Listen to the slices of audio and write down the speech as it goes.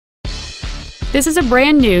This is a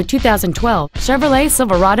brand new 2012 Chevrolet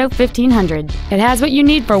Silverado 1500. It has what you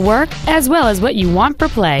need for work as well as what you want for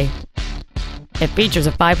play. It features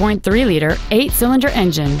a 5.3-liter 8-cylinder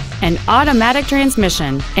engine, an automatic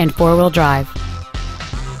transmission, and 4-wheel drive.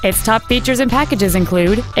 Its top features and packages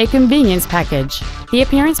include a convenience package, the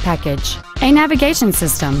appearance package, a navigation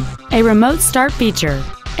system, a remote start feature,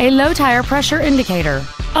 a low tire pressure indicator,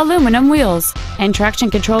 aluminum wheels, and traction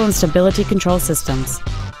control and stability control systems.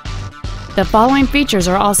 The following features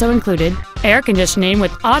are also included: air conditioning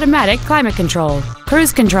with automatic climate control,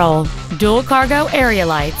 cruise control, dual cargo area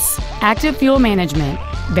lights, active fuel management,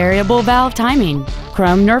 variable valve timing,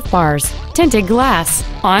 chrome Nerf bars, tinted glass,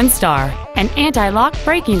 OnStar, an anti-lock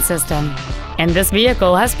braking system. And this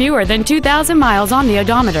vehicle has fewer than 2,000 miles on the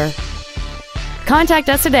odometer. Contact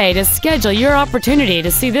us today to schedule your opportunity to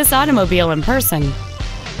see this automobile in person.